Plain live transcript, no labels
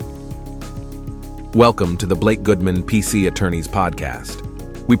Welcome to the Blake Goodman PC Attorneys Podcast.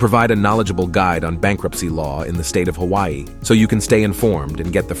 We provide a knowledgeable guide on bankruptcy law in the state of Hawaii so you can stay informed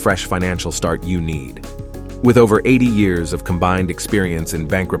and get the fresh financial start you need. With over 80 years of combined experience in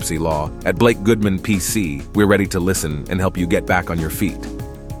bankruptcy law, at Blake Goodman PC, we're ready to listen and help you get back on your feet.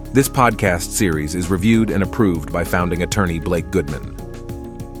 This podcast series is reviewed and approved by founding attorney Blake Goodman.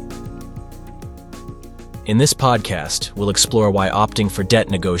 In this podcast, we'll explore why opting for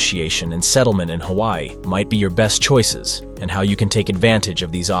debt negotiation and settlement in Hawaii might be your best choices and how you can take advantage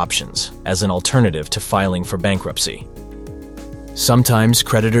of these options as an alternative to filing for bankruptcy. Sometimes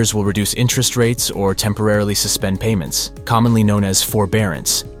creditors will reduce interest rates or temporarily suspend payments, commonly known as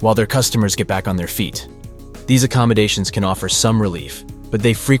forbearance, while their customers get back on their feet. These accommodations can offer some relief, but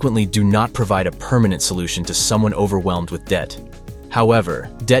they frequently do not provide a permanent solution to someone overwhelmed with debt. However,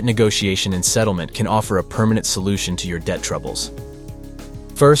 debt negotiation and settlement can offer a permanent solution to your debt troubles.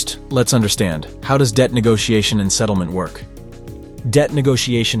 First, let's understand, how does debt negotiation and settlement work? Debt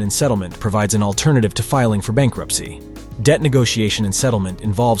negotiation and settlement provides an alternative to filing for bankruptcy. Debt negotiation and settlement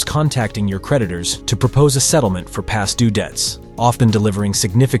involves contacting your creditors to propose a settlement for past due debts, often delivering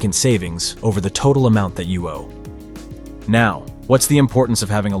significant savings over the total amount that you owe. Now, what's the importance of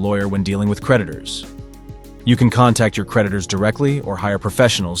having a lawyer when dealing with creditors? You can contact your creditors directly or hire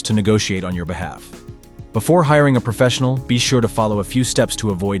professionals to negotiate on your behalf. Before hiring a professional, be sure to follow a few steps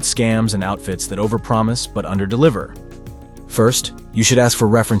to avoid scams and outfits that overpromise but underdeliver. First, you should ask for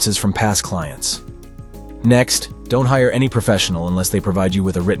references from past clients. Next, don't hire any professional unless they provide you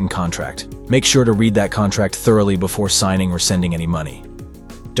with a written contract. Make sure to read that contract thoroughly before signing or sending any money.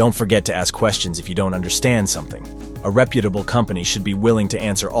 Don't forget to ask questions if you don't understand something. A reputable company should be willing to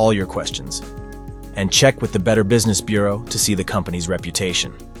answer all your questions. And check with the Better Business Bureau to see the company's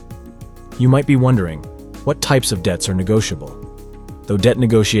reputation. You might be wondering, what types of debts are negotiable? Though debt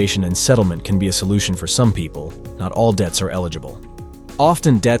negotiation and settlement can be a solution for some people, not all debts are eligible.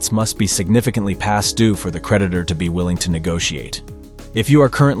 Often debts must be significantly past due for the creditor to be willing to negotiate. If you are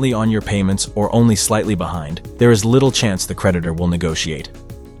currently on your payments or only slightly behind, there is little chance the creditor will negotiate.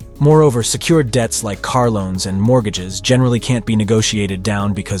 Moreover, secured debts like car loans and mortgages generally can't be negotiated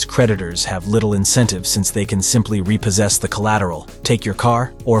down because creditors have little incentive since they can simply repossess the collateral, take your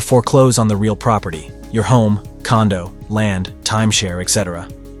car, or foreclose on the real property, your home, condo, land, timeshare, etc.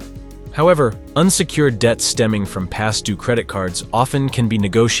 However, unsecured debts stemming from past due credit cards often can be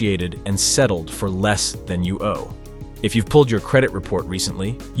negotiated and settled for less than you owe. If you've pulled your credit report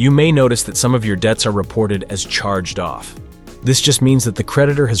recently, you may notice that some of your debts are reported as charged off. This just means that the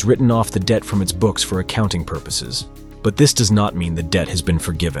creditor has written off the debt from its books for accounting purposes. But this does not mean the debt has been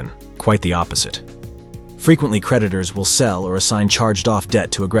forgiven. Quite the opposite. Frequently, creditors will sell or assign charged-off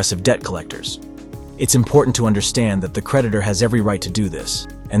debt to aggressive debt collectors. It's important to understand that the creditor has every right to do this,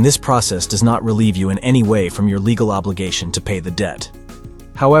 and this process does not relieve you in any way from your legal obligation to pay the debt.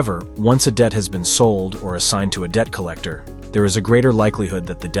 However, once a debt has been sold or assigned to a debt collector, there is a greater likelihood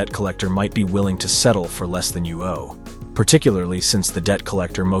that the debt collector might be willing to settle for less than you owe. Particularly since the debt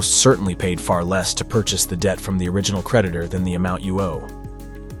collector most certainly paid far less to purchase the debt from the original creditor than the amount you owe.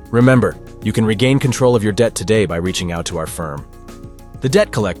 Remember, you can regain control of your debt today by reaching out to our firm. The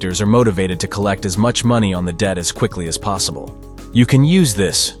debt collectors are motivated to collect as much money on the debt as quickly as possible. You can use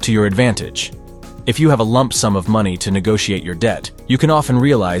this to your advantage. If you have a lump sum of money to negotiate your debt, you can often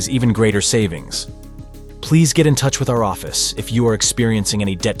realize even greater savings. Please get in touch with our office if you are experiencing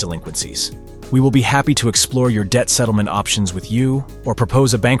any debt delinquencies. We will be happy to explore your debt settlement options with you or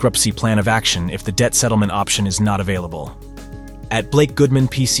propose a bankruptcy plan of action if the debt settlement option is not available. At Blake Goodman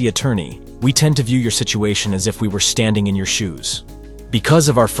PC Attorney, we tend to view your situation as if we were standing in your shoes. Because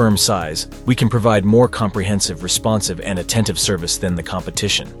of our firm's size, we can provide more comprehensive, responsive, and attentive service than the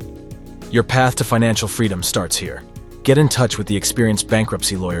competition. Your path to financial freedom starts here. Get in touch with the experienced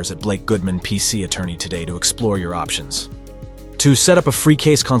bankruptcy lawyers at Blake Goodman PC Attorney today to explore your options. To set up a free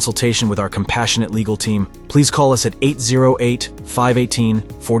case consultation with our compassionate legal team, please call us at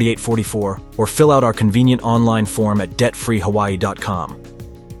 808-518-4844 or fill out our convenient online form at debtfreehawaii.com.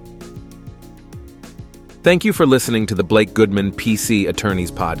 Thank you for listening to the Blake Goodman PC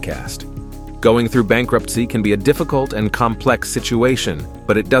Attorneys Podcast. Going through bankruptcy can be a difficult and complex situation,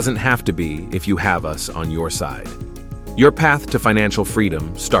 but it doesn't have to be if you have us on your side. Your path to financial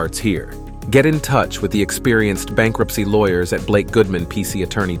freedom starts here. Get in touch with the experienced bankruptcy lawyers at Blake Goodman PC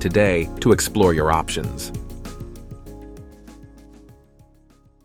Attorney today to explore your options.